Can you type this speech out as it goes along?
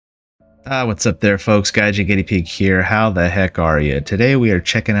What's up there, folks? Gaijin Guinea Pig here. How the heck are you? Today we are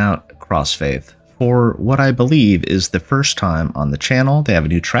checking out Crossfaith for what I believe is the first time on the channel. They have a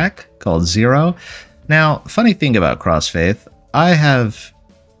new track called Zero. Now, funny thing about Crossfaith, I have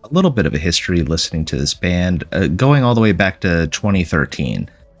a little bit of a history listening to this band, going all the way back to 2013.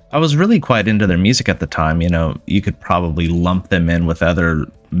 I was really quite into their music at the time. You know, you could probably lump them in with other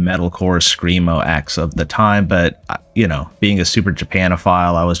metalcore screamo acts of the time, but you know, being a super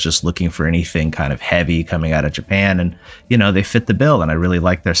Japanophile, I was just looking for anything kind of heavy coming out of Japan, and you know, they fit the bill, and I really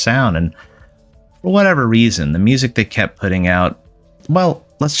liked their sound. And for whatever reason, the music they kept putting out, well,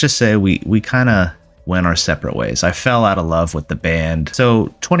 let's just say we kind of went our separate ways. I fell out of love with the band. So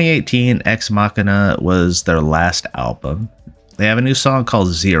 2018, Ex Machina was their last album. They have a new song called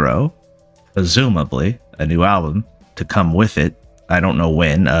Zero, presumably a new album to come with it. I don't know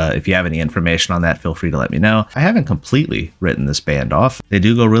when. If you have any information on that, feel free to let me know. I haven't completely written this band off. They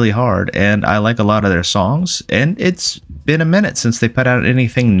do go really hard, and I like a lot of their songs, and it's been a minute since they put out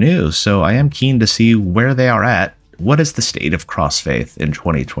anything new, so I am keen to see where they are at. What is the state of Crossfaith in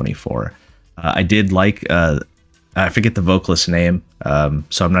 2024? I did like, I forget the vocalist's name,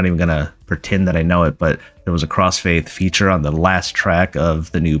 so I'm not even going to pretend that I know it, but there was a Crossfaith feature on the last track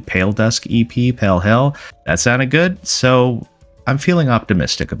of the new Pale Dusk EP, Pale Hell. That sounded good, so I'm feeling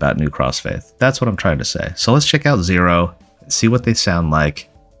optimistic about new Crossfaith. That's what I'm trying to say. So let's check out Zero and see what they sound like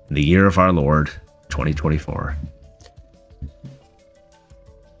in the year of our Lord, 2024.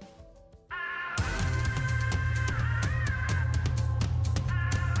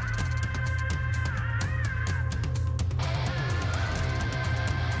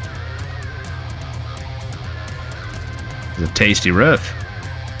 It's a tasty riff.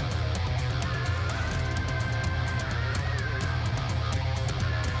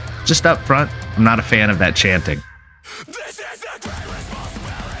 Just up front, I'm not a fan of that chanting.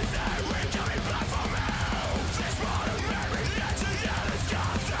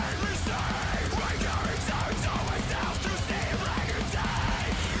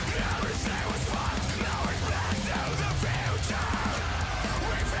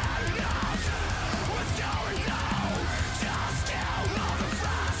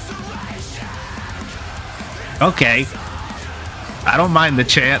 Okay, I don't mind the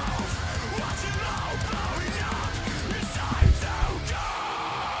chant.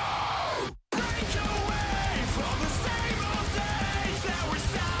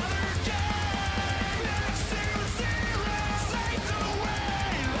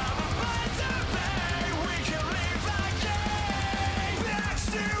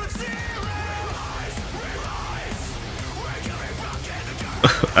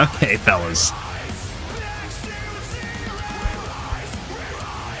 Okay, fellas.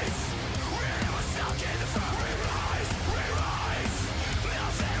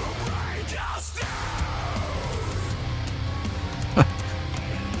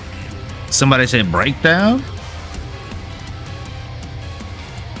 Somebody say breakdown?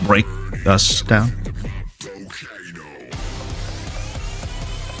 Break us down?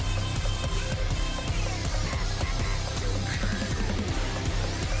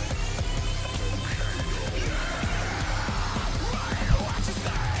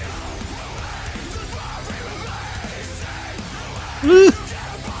 Woo!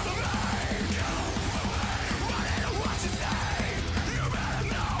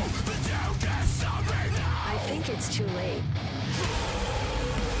 It's too late.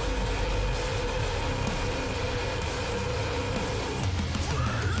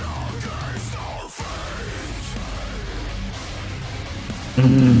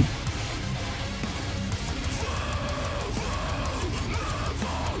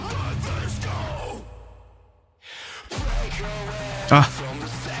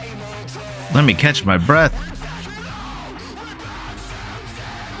 Let me catch my breath.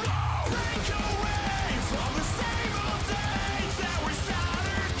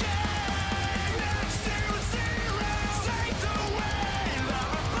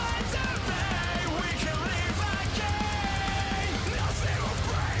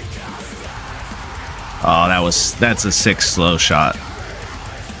 Oh, that's a sick slow shot.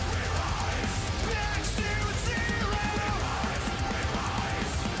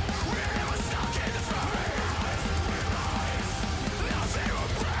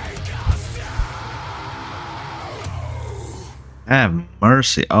 Have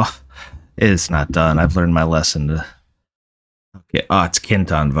mercy. Oh, it's not done. I've learned my lesson. Okay. Oh, it's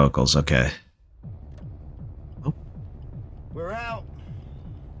Kinton vocals. Okay. Oh. We're out.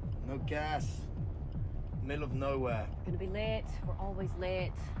 No gas. Middle of nowhere. We're gonna be late. We're always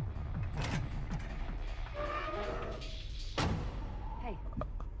late. Hey,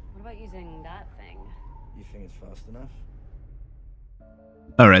 what about about using that thing? You think it's fast enough?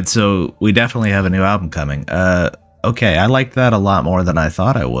 Alright, so we definitely have a new album coming. Okay, I liked that a lot more than I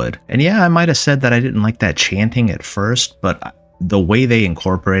thought I would. And yeah, I might have said that I didn't like that chanting at first, but the way they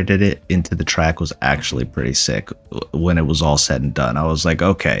incorporated it into the track was actually pretty sick when it was all said and done. I was like,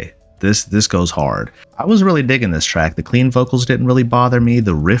 okay, this goes hard. I was really digging this track. The clean vocals didn't really bother me.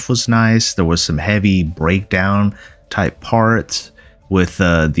 The riff was nice. There was some heavy breakdown type parts with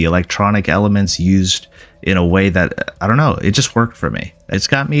the electronic elements used in a way that, I don't know, it just worked for me. It's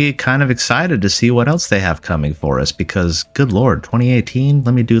got me kind of excited to see what else they have coming for us because, good lord, 2018,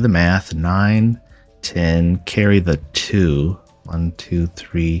 let me do the math, 9, 10, carry the 2, 1, 2,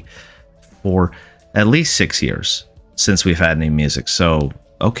 3, 4, at least 6 years since we've had new music. So,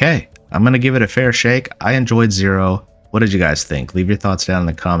 okay, I'm going to give it a fair shake. I enjoyed Zero. What did you guys think? Leave your thoughts down in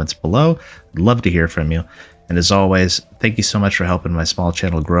the comments below. I'd love to hear from you. And as always, thank you so much for helping my small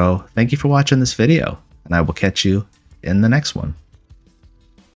channel grow. Thank you for watching this video, and I will catch you in the next one.